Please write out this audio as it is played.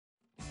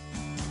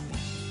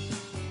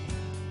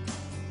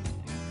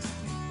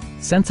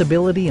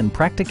Sensibility and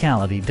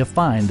practicality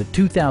define the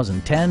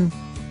 2010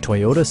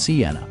 Toyota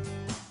Sienna.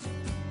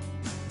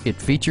 It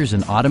features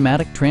an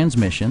automatic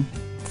transmission,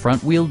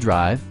 front-wheel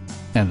drive,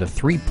 and a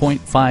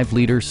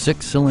 3.5-liter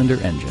six-cylinder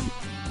engine.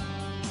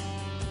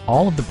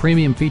 All of the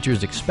premium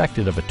features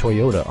expected of a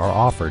Toyota are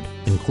offered,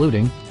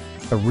 including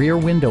a rear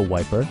window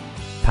wiper,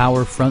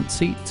 power front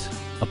seats,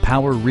 a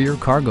power rear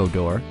cargo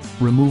door,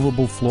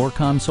 removable floor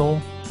console,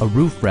 a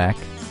roof rack,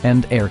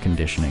 and air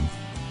conditioning.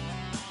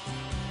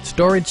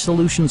 Storage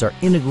solutions are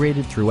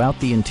integrated throughout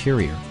the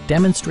interior,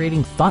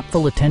 demonstrating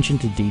thoughtful attention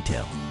to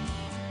detail.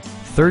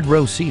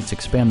 Third-row seats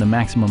expand the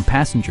maximum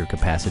passenger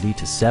capacity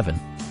to 7.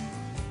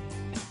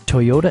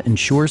 Toyota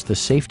ensures the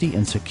safety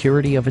and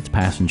security of its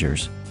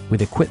passengers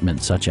with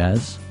equipment such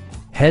as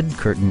head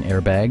curtain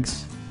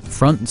airbags,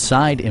 front and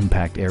side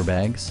impact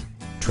airbags,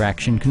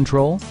 traction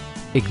control,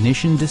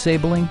 ignition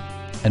disabling,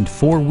 and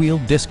four-wheel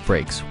disc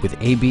brakes with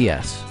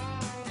ABS.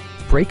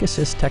 Brake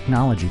Assist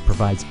technology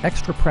provides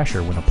extra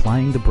pressure when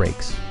applying the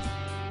brakes.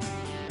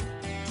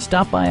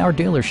 Stop by our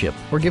dealership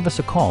or give us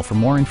a call for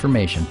more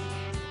information.